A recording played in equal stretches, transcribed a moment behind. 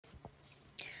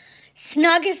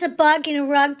Snug as a Bug in a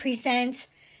Rug presents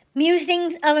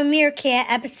Musings of a Meerkat,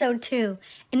 Episode 2,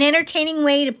 an entertaining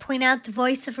way to point out the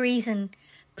voice of reason.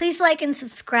 Please like and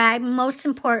subscribe, and most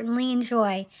importantly,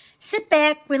 enjoy. Sit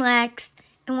back, relax,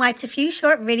 and watch a few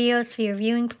short videos for your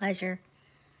viewing pleasure.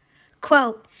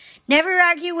 Quote, "Never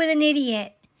argue with an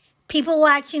idiot. People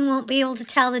watching won't be able to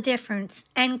tell the difference."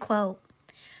 End quote.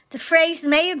 The phrase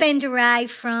may have been derived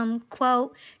from,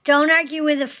 quote, "Don't argue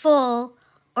with a fool,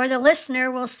 or the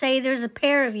listener will say there's a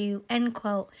pair of you," end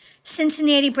quote.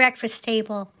 Cincinnati Breakfast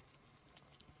Table.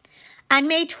 On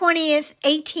May 20th,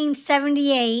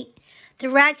 1878, the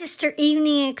Rochester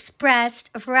Evening Express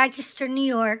of Rochester, New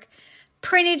York,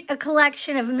 printed a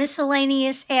collection of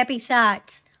miscellaneous happy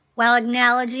thoughts while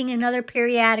acknowledging another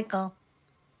periodical.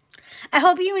 I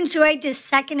hope you enjoyed this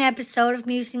second episode of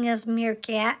Musings of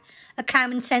Meerkat, a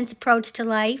common sense approach to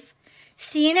life.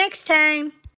 See you next time.